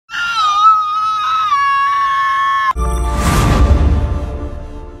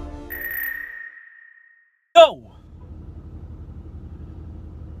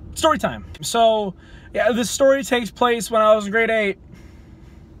story time. So, yeah, this story takes place when I was in grade 8.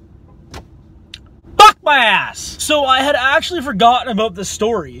 Fuck my ass! So, I had actually forgotten about this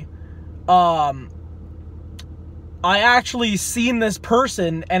story. I actually seen this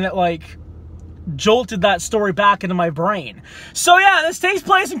person, and it, like, jolted that story back into my brain. So, yeah, this takes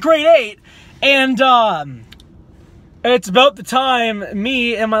place in grade 8, and, it's about the time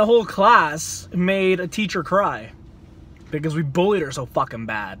me and my whole class made a teacher cry. Because we bullied her so fucking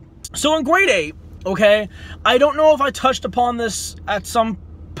bad. So in grade 8, okay, I don't know if I touched upon this at some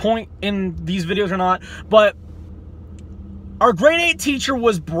point in these videos or not, but our grade 8 teacher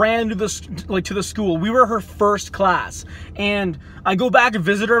was brand new to the school. We were her first class. And I go back and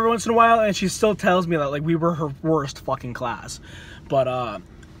visit her every once in a while, and she still tells me that, like, we were her worst fucking class. But,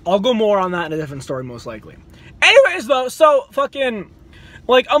 I'll go more on that in a different story, most likely. Anyways, though, so fucking,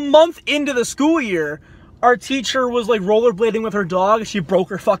 like, a month into the school year, our teacher was, like, rollerblading with her dog, and she broke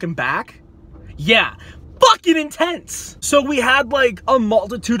her fucking back. Yeah, fucking intense. So we had, like, a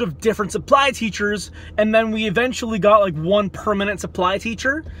multitude of different supply teachers, and then we eventually got, like, one permanent supply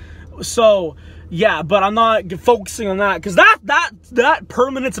teacher. So, yeah, but I'm not focusing on that, because that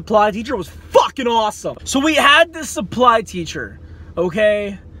permanent supply teacher was fucking awesome. So we had this supply teacher,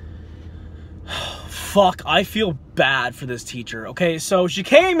 okay? Fuck, I feel bad for this teacher, okay? So she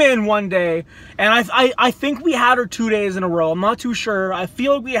came in one day, and I think we had her 2 days in a row. I'm not too sure. I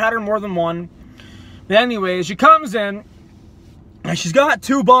feel like we had her more than one. But anyways, she comes in, and she's got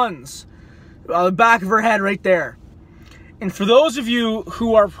 2 buns on the back of her head right there. And for those of you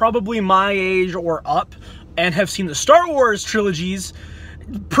who are probably my age or up and have seen the Star Wars trilogies,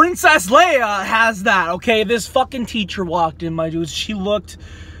 Princess Leia has that, okay? This fucking teacher walked in, my dudes. She looked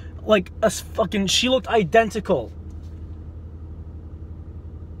like she looked identical.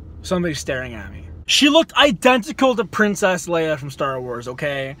 Somebody's staring at me. She looked identical to Princess Leia from Star Wars,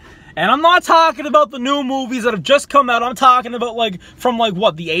 okay? And I'm not talking about the new movies that have just come out. I'm talking about, like, from, like,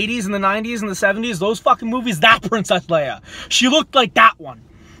 what, the 80s and the 90s and the 70s? Those fucking movies, that Princess Leia. She looked like that one.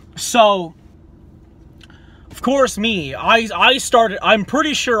 So, of course, I'm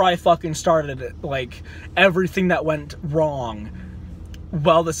pretty sure I fucking started it, like, everything that went wrong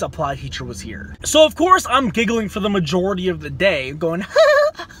while the supply teacher was here. So, of course, I'm giggling for the majority of the day, going,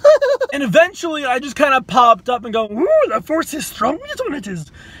 and eventually, I just kind of popped up and go, ooh, the force is strong when it is.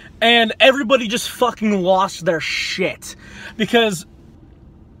 And everybody just fucking lost their shit. Because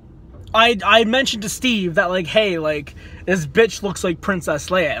I mentioned to Steve that, like, hey, like, this bitch looks like Princess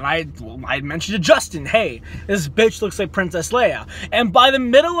Leia. And I mentioned to Justin, hey, this bitch looks like Princess Leia. And by the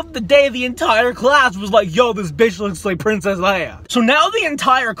middle of the day, the entire class was like, yo, this bitch looks like Princess Leia. So now the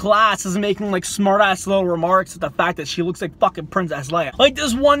entire class is making, like, smart-ass little remarks at the fact that she looks like fucking Princess Leia. Like,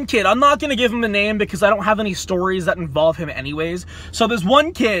 this one kid, I'm not gonna give him a name because I don't have any stories that involve him anyways. So this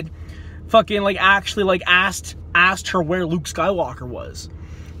one kid fucking, like, actually, like, asked her where Luke Skywalker was.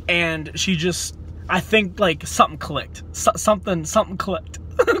 And she just, I think, like, something clicked. Something clicked.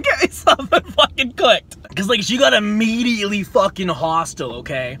 Okay, something fucking clicked. Because, like, she got immediately fucking hostile,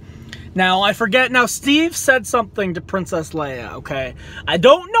 okay? Now, I forget, now, Steve said something to Princess Leia, okay? I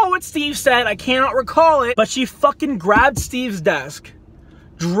don't know what Steve said, I cannot recall it, but she fucking grabbed Steve's desk,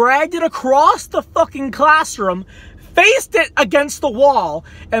 dragged it across the fucking classroom, faced it against the wall,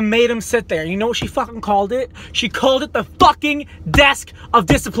 and made him sit there. You know what she fucking called it? She called it the fucking desk of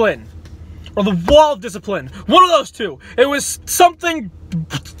discipline. Or the wall of discipline. One of those two. It was something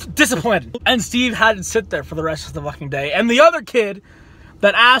discipline. And Steve had to sit there for the rest of the fucking day. And the other kid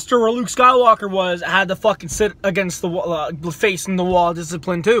that asked her where Luke Skywalker was had to fucking sit against the wall, facing the wall of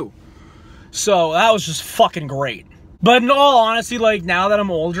discipline too. So that was just fucking great. But in all honesty, like, now that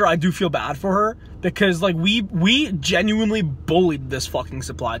I'm older, I do feel bad for her. Because, like, we genuinely bullied this fucking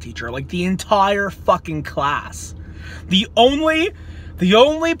supply teacher. Like, the entire fucking class. The only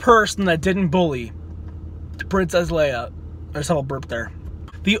person that didn't bully Princess Leia, I just have a burp there.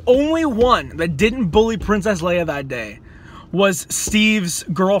 The only one that didn't bully Princess Leia that day was Steve's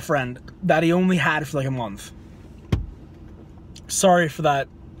girlfriend that he only had for, like, a month. Sorry for that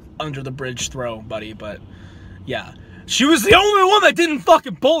under the bridge throw, buddy, but yeah. She was the only one that didn't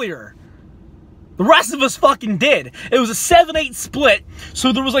fucking bully her. The rest of us fucking did. It was a 7-8 split,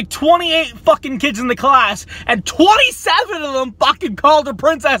 so there was like 28 fucking kids in the class, and 27 of them fucking called her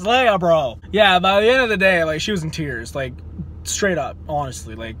Princess Leia, bro. Yeah, by the end of the day, like, she was in tears, like, straight up,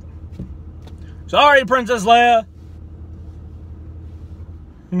 honestly, like, sorry, Princess Leia.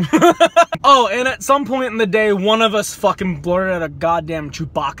 Oh, and at some point in the day, one of us fucking blurted out a goddamn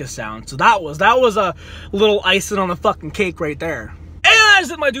Chewbacca sound, so that was a little icing on the fucking cake right there. And that's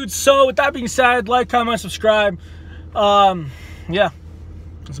it, my dudes. So with that being said, like, comment, subscribe. Yeah,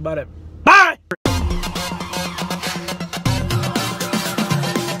 That's about it. Bye!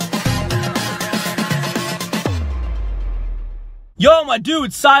 Yo, my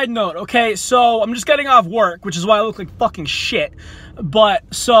dude, side note, okay, so I'm just getting off work, which is why I look like fucking shit.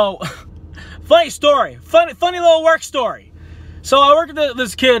 But, so, funny story. Funny little work story. So I work with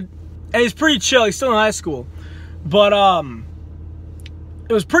this kid, and he's pretty chill. He's still in high school. But,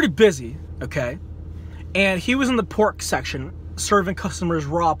 it was pretty busy, okay? And he was in the pork section, serving customers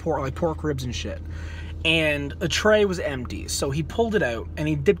raw pork, like pork ribs and shit. And the tray was empty, so he pulled it out, and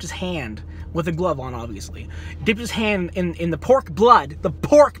he dipped his hand, with a glove on, obviously, dipped his hand in the pork blood,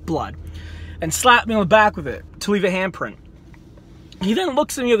 and slapped me on the back with it to leave a handprint. He then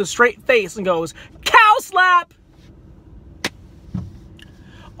looks at me with a straight face and goes, "Cow slap!"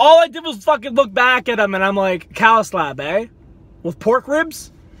 All I did was fucking look back at him, and I'm like, "Cow slap, eh? With pork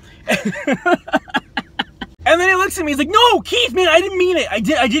ribs?" And then he looks at me, he's like, "No, Keith, man, I didn't mean it. I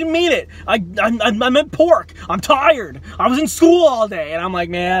didn't mean it. I meant pork. I'm tired. I was in school all day." And I'm like,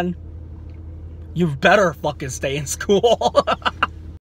 "Man, you better fucking stay in school."